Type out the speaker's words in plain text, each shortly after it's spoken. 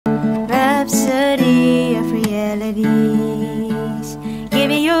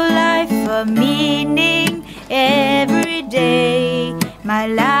my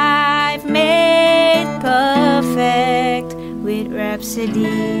life made perfect with Rhapsody.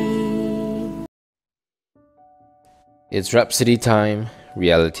 It's Rhapsody time,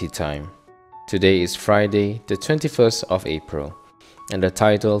 reality time. Today is Friday, the 21st of April, and the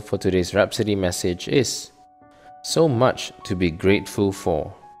title for today's Rhapsody message is So Much to Be Grateful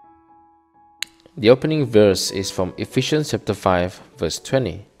For. The opening verse is from Ephesians chapter 5, verse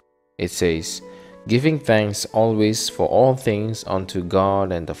 20. It says, "Giving thanks always for all things unto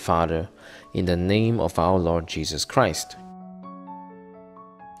God and the Father, in the name of our Lord Jesus Christ."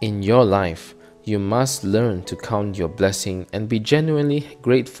 In your life, you must learn to count your blessing and be genuinely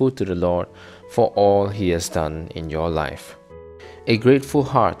grateful to the Lord for all He has done in your life. A grateful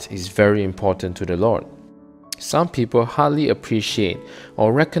heart is very important to the Lord. Some people hardly appreciate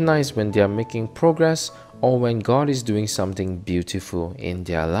or recognize when they are making progress or when God is doing something beautiful in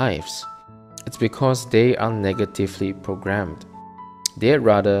their lives. It's because they are negatively programmed. They'd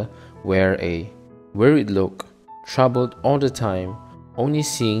rather wear a worried look, troubled all the time, only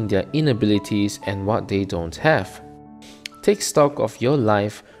seeing their inabilities and what they don't have. Take stock of your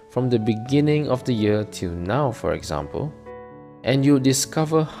life from the beginning of the year till now, for example, and you'll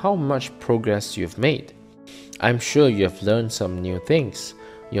discover how much progress you've made. I'm sure you have learned some new things.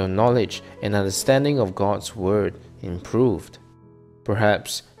 Your knowledge and understanding of God's Word improved.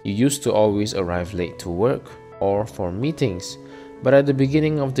 Perhaps you used to always arrive late to work or for meetings, but at the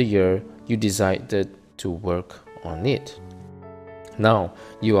beginning of the year, you decided to work on it. Now,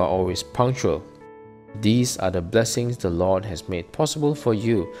 you are always punctual. These are the blessings the Lord has made possible for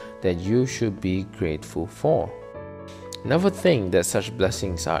you that you should be grateful for. Never think that such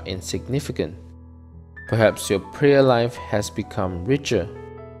blessings are insignificant. Perhaps your prayer life has become richer.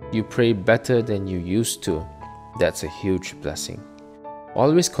 You pray better than you used to. That's a huge blessing.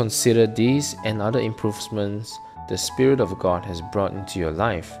 Always consider these and other improvements the Spirit of God has brought into your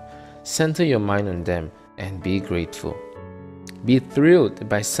life. Center your mind on them and be grateful. Be thrilled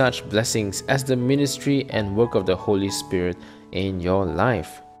by such blessings as the ministry and work of the Holy Spirit in your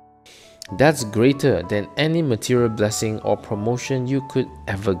life. That's greater than any material blessing or promotion you could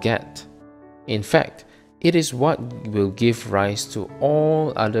ever get. In fact, it is what will give rise to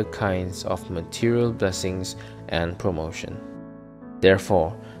all other kinds of material blessings and promotion.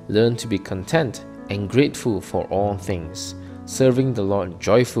 Therefore, learn to be content and grateful for all things, serving the Lord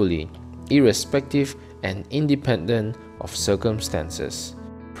joyfully, irrespective and independent of circumstances.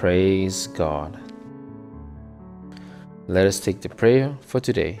 Praise God. Let us take the prayer for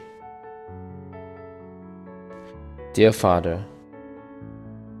today. Dear Father,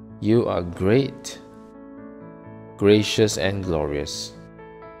 you are great, gracious and glorious.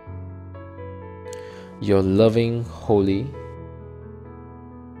 You're loving, holy,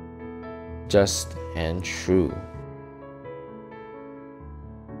 just and true.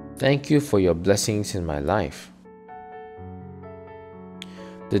 Thank you for your blessings in my life.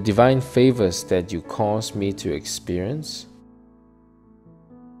 The divine favors that you cause me to experience.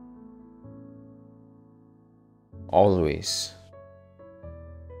 Always.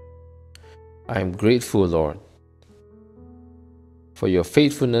 I am grateful, Lord, for your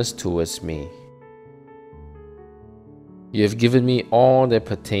faithfulness towards me. You have given me all that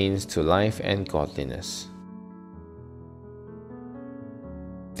pertains to life and godliness.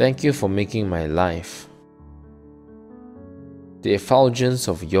 Thank you for making my life the effulgence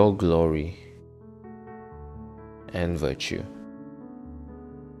of your glory and virtue.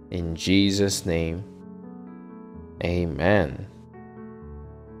 In Jesus' name, Amen.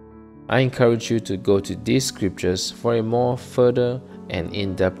 I encourage you to go to these scriptures for a more further and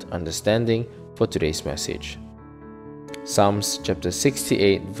in-depth understanding for today's message. Psalms chapter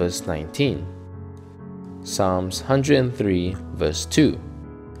 68 verse 19, Psalms 103 verse 2,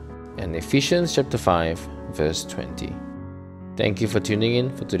 and Ephesians chapter 5 verse 20. Thank you for tuning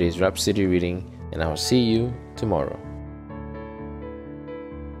in for today's Rhapsody reading, and I will see you tomorrow.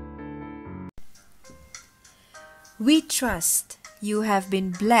 We trust you have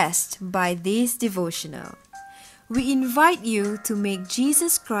been blessed by this devotional. We invite you to make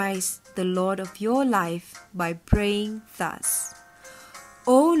Jesus Christ the Lord of your life by praying thus.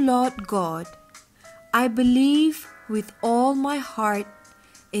 O Lord God, I believe with all my heart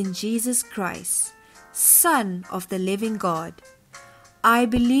in Jesus Christ, Son of the living God. I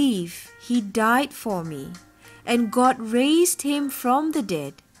believe He died for me and God raised Him from the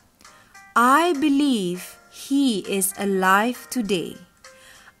dead. I believe He is alive today.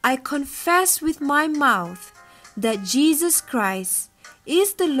 I confess with my mouth that Jesus Christ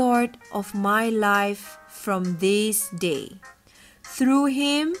is the Lord of my life from this day. Through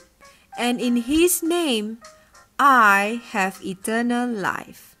Him and in His name, I have eternal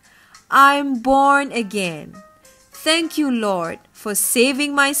life. I'm born again. Thank you, Lord, for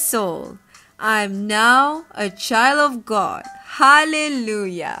saving my soul. I'm now a child of God.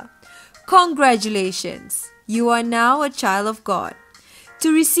 Hallelujah. Congratulations. You are now a child of God.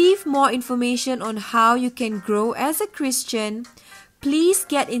 To receive more information on how you can grow as a Christian, please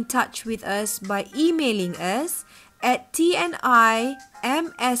get in touch with us by emailing us at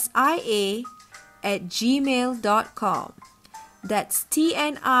tnimsia@gmail.com. That's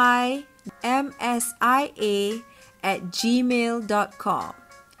tnimsia@gmail.com.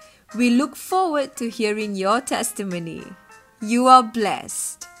 We look forward to hearing your testimony. You are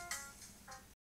blessed.